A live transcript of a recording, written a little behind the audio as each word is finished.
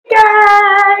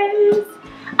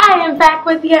back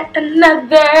with yet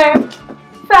another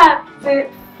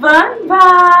FabFitFun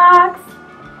box.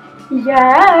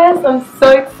 Yes, I'm so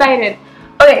excited.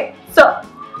 Okay, so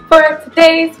for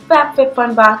today's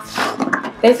FabFitFun box,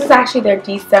 this is actually their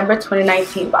December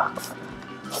 2019 box.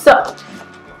 So,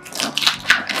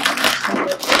 I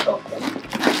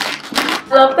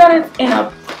love that it's in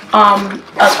a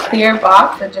clear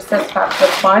box that just says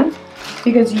FabFitFun,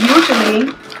 because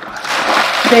usually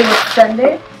they would send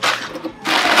it.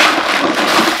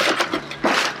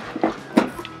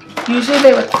 Usually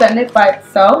they would send it by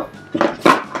itself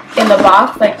in the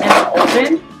box, like in the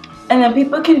open, and then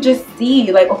people can just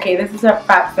see, like, okay, this is a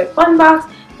FabFitFun box.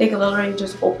 They can literally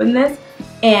just open this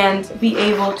and be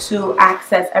able to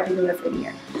access everything that's in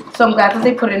here. So I'm glad that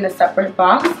they put it in a separate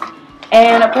box.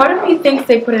 And a part of me thinks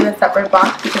they put it in a separate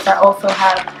box because I also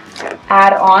have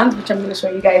add-ons, which I'm going to show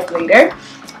you guys later.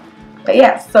 But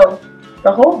yeah, so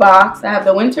the whole box, I have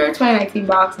the winter 2019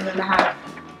 box, and then I have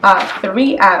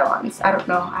 3 add-ons. I don't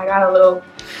know, I got a little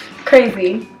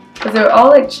crazy because they're all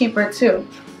like cheaper too.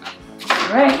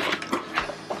 Alright,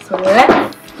 so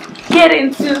let's get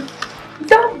into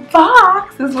the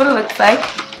box. This is what it looks like.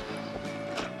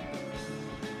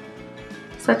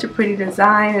 Such a pretty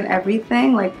design and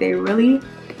everything. Like, they really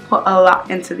put a lot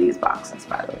into these boxes,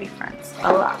 by the way, friends.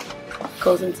 A lot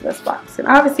goes into this box. And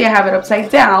obviously I have it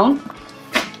upside down.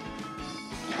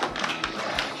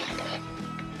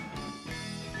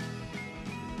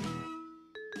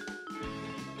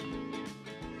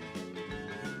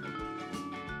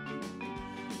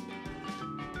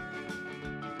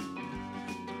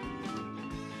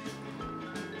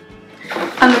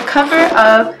 On the cover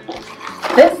of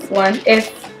this one is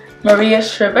Maria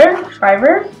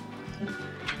Shriver.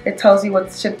 It tells you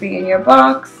what should be in your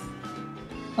box.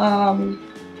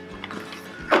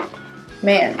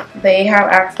 Man, they have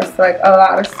access to like a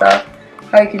lot of stuff.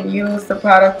 How you can use the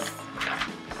products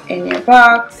in your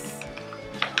box,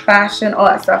 fashion, all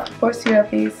that stuff. Of course, you have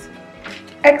these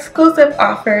exclusive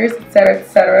offers, etc.,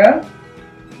 etc.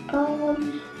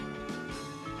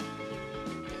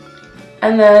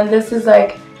 And then this is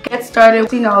like, get started,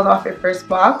 $15 off your first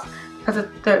box. Has a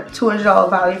 $200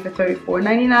 value for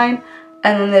 $34.99.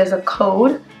 And then there's a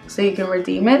code so you can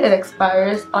redeem it. It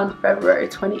expires on February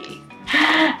 28th.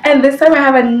 And this time I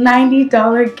have a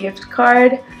 $90 gift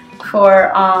card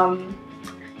for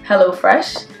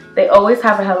HelloFresh. They always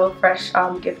have a HelloFresh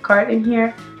gift card in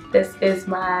here. This is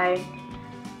my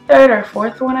 3rd or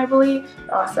 4th one, I believe.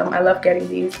 Awesome, I love getting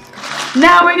these.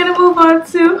 Now we're gonna move on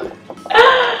to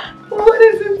what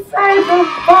is inside the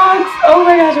box. Oh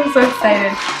my gosh, I'm so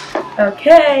excited.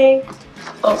 Okay,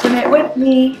 open it with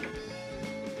me.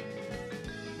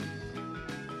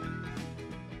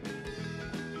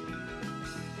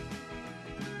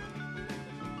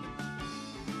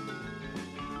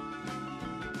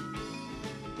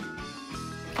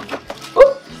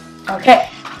 Ooh. Okay,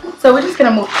 so we're just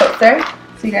gonna move closer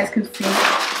so you guys can see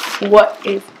what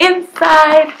is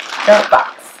inside the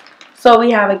box. So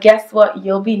we have a guess what,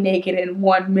 you'll be naked in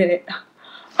 1 minute.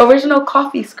 Original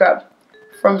coffee scrub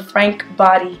from Frank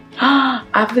Body.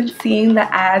 I've been seeing the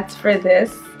ads for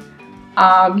this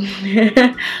on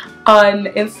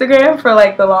Instagram for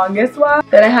like the longest while.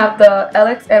 Then I have the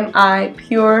LXMI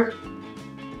Pure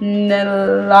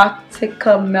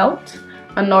Nelotica Melt,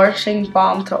 a nourishing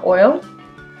balm to oil.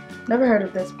 Never heard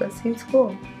of this, but it seems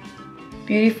cool.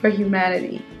 Beauty for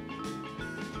Humanity.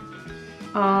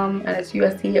 And it's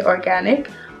USDA organic,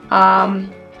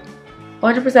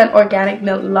 100% organic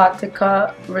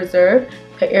Nelotica Reserve,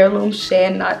 the heirloom shea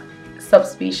nut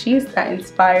subspecies that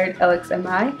inspired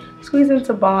LXMI. Squeeze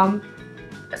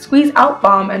out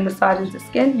balm and massage into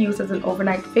skin. Use as an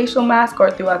overnight facial mask or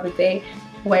throughout the day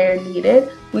where needed.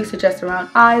 We suggest around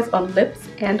eyes, on lips,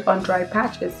 and on dry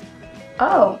patches.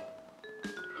 Oh,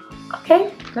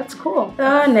 okay, that's cool.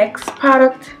 The next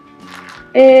product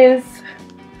is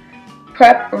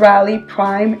Prep Rally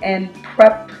Prime and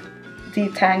Prep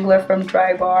Detangler from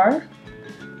Dry Bar.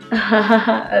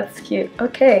 That's cute.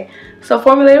 Okay, so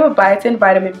formulated with biotin,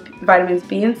 vitamins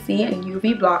B and C, and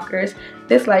UV blockers,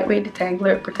 this lightweight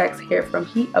detangler protects hair from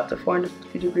heat up to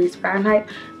 450 degrees Fahrenheit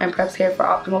and preps hair for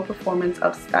optimal performance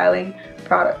of styling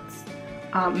products.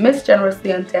 Mist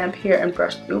generously on damp hair and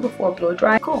brush through before blow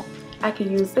drying. Cool. I can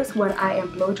use this when I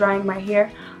am blow drying my hair,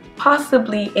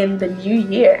 possibly in the new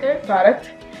year. Third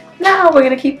product. Now we're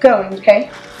gonna keep going,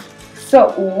 okay?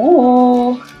 So,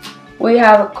 ooh, we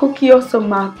have a Kukio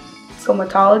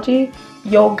Somatology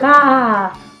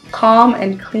Yoga Calm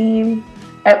and Clean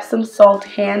Epsom Salt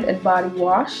Hand and Body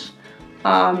Wash.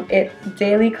 It's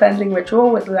daily cleansing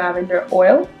ritual with lavender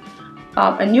oil.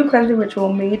 A new cleansing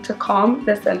ritual made to calm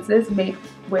the senses, made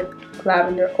with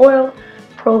lavender oil,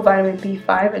 pro vitamin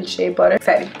B5, and shea butter.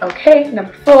 Exciting. Okay,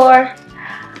 number 4.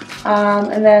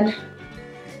 And then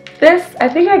this, I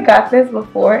think I got this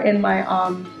before in my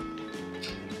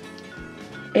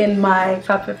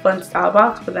FabFitFun style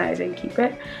box, but then I didn't keep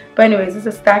it. But anyways, it's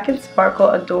a Stack and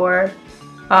Sparkle Adore,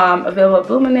 available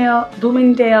at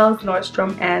Bloomingdale's,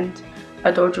 Nordstrom, and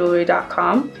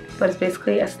AdoreJewelry.com. But it's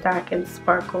basically a Stack and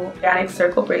Sparkle organic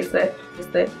circle bracelet.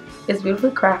 It's beautifully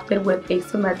crafted with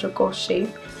asymmetrical shape,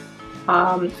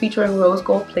 featuring rose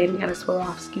gold plating and a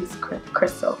Swarovski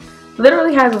crystal.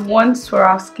 Literally has one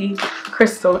Swarovski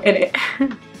crystal in it.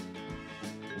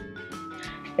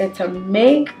 It's a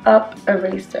makeup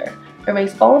eraser.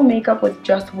 Erase all makeup with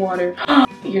just water.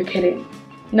 You're kidding.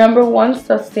 #1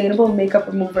 sustainable makeup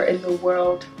remover in the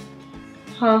world.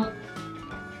 Huh?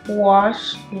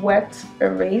 Wash, wet,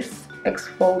 erase,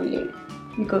 exfoliate.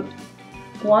 You could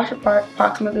wash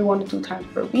approximately 1 to 2 times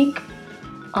per week.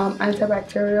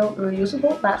 Antibacterial,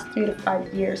 reusable, lasts 3 to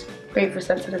 5 years. Great for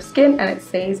sensitive skin, and it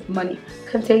saves money.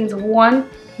 Contains 1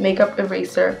 makeup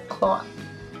eraser cloth.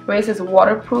 Erases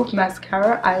waterproof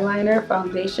mascara, eyeliner,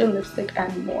 foundation, lipstick,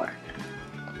 and more.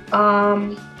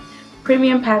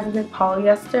 Premium patented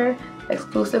polyester,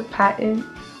 exclusive patent,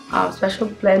 special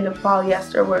blend of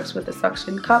polyester, works with a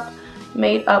suction cup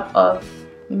made up of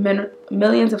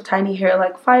millions of tiny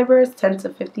hair-like fibers, 10 to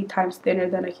 50 times thinner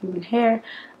than a human hair,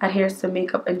 adheres to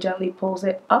makeup and gently pulls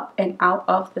it up and out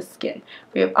of the skin.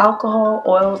 Free of alcohol,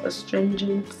 oils,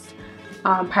 astringents,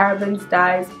 parabens,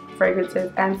 dyes,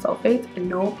 fragrances, and sulfates, and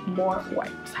no more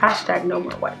wipes. Hashtag no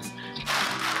more wipes.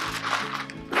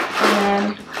 And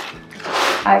then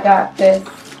I got this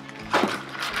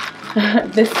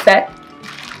this set.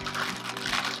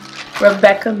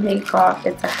 Rebecca Minkoff.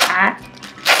 It's a hat,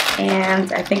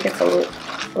 and I think it's a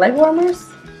leg warmers.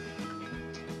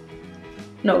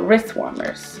 No, wrist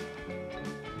warmers.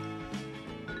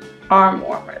 Arm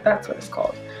warmer. That's what it's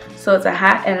called. So it's a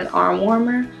hat and an arm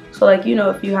warmer. So like, you know,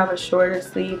 if you have a shorter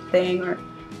sleeve thing or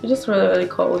you're just really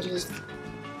cold, you just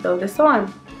throw this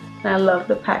on. And I love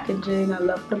the packaging. I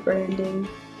love the branding.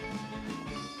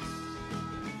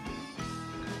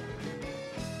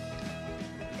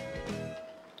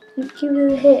 Cute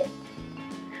little hit.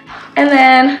 And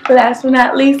then last but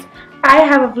not least, I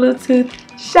have a Bluetooth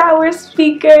shower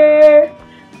speaker,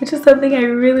 which is something I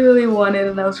really wanted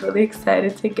and I was really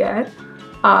excited to get.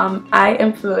 I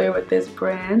am familiar with this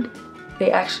brand.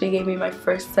 They actually gave me my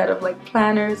first set of like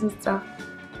planners and stuff.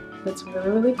 It's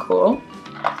really cool.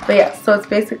 But yeah, so it's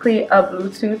basically a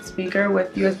Bluetooth speaker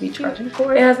with USB charging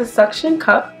cord. It has a suction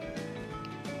cup.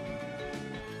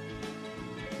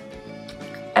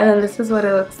 And then this is what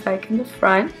it looks like in the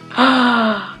front.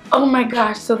 Oh my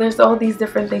gosh, so there's all these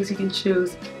different things you can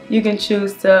choose. You can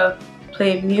choose to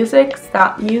play music,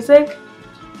 stop music,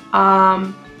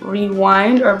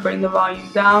 rewind or bring the volume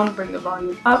down, bring the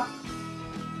volume up,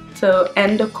 to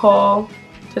end a call,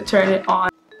 to turn it on.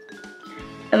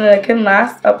 And then it can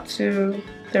last up to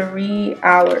 3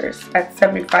 hours at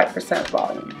 75%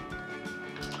 volume.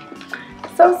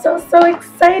 So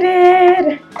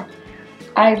excited!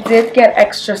 I did get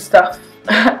extra stuff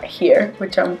here,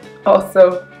 which I'm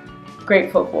also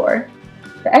grateful for.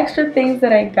 The extra things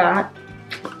that I got,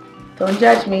 don't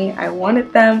judge me, I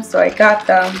wanted them, so I got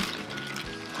them.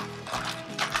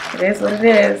 It is what it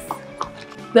is.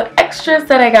 The extras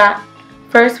that I got,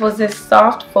 first was this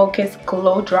Soft Focus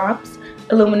Glow Drops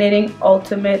Illuminating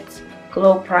Ultimate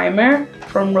Glow Primer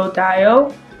from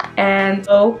Rodeo, and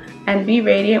Be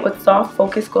Radiant with Soft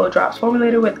Focus Glow Drops,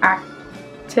 formulated with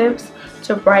actives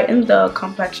to brighten the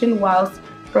complexion whilst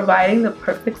providing the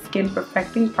perfect skin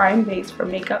perfecting prime base for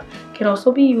makeup. Can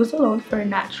also be used alone for a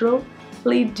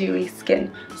naturally dewy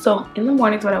skin. So in the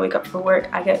mornings when I wake up for work,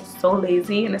 I get so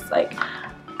lazy and it's like,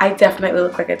 I definitely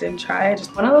look like I didn't try. I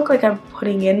just want to look like I'm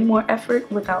putting in more effort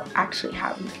without actually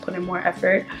having to put in more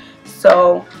effort.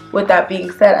 So with that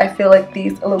being said, I feel like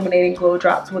these illuminating glow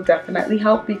drops will definitely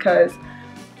help because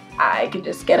I can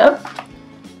just get up,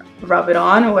 rub it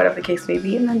on or whatever the case may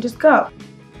be, and then just go.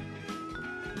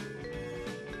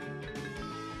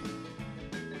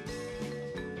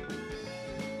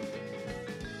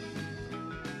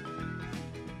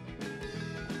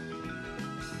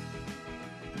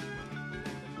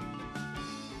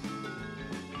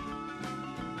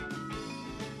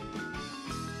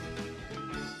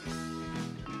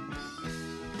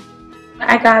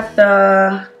 I got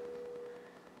the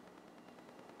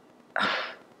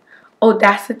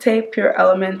Audacity Pure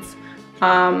Elements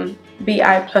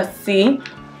BI+C.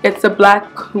 It's a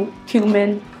black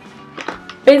cumin.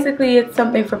 Basically, it's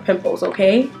something for pimples,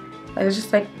 okay? There's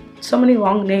just like so many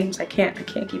long names. I can't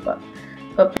keep up.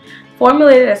 But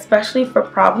Formulated especially for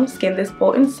problem skin, this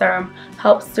potent serum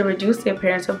helps to reduce the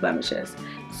appearance of blemishes.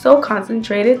 So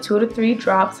concentrated, 2 to 3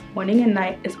 drops morning and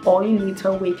night is all you need to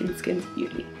awaken skin's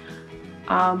beauty.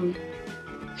 Doesn't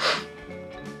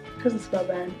smell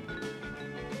bad,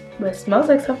 but it smells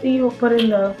like something you will put in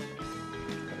the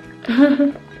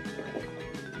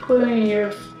put in your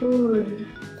food.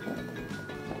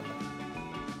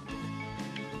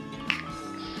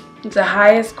 It's the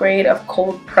highest grade of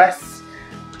cold pressed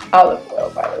olive oil,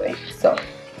 by the way. So,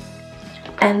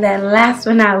 and then last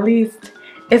but not least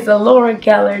is the Laura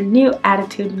Geller New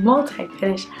Attitude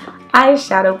Multi-Finish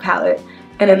Eyeshadow Palette.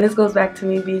 And then this goes back to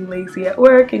me being lazy at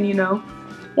work and, you know,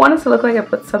 wanting to look like I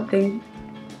put something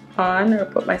on or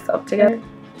put myself together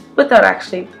without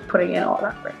actually putting in all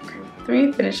that work.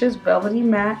 3 finishes: velvety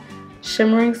matte,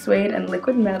 shimmering suede, and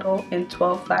liquid metal in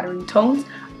 12 flattering tones.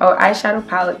 Our eyeshadow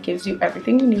palette gives you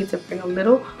everything you need to bring a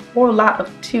little or a lot of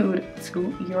tude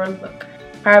to your look.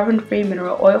 Paraben-free,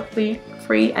 mineral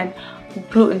oil-free, and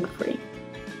gluten-free.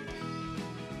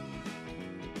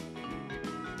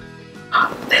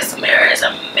 This mirror is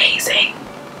amazing.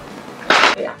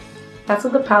 Yeah, that's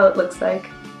what the palette looks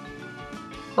like.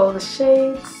 All the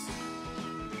shades.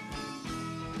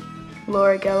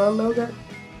 Laura Geller logo.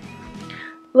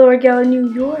 Laura Geller,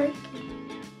 New York.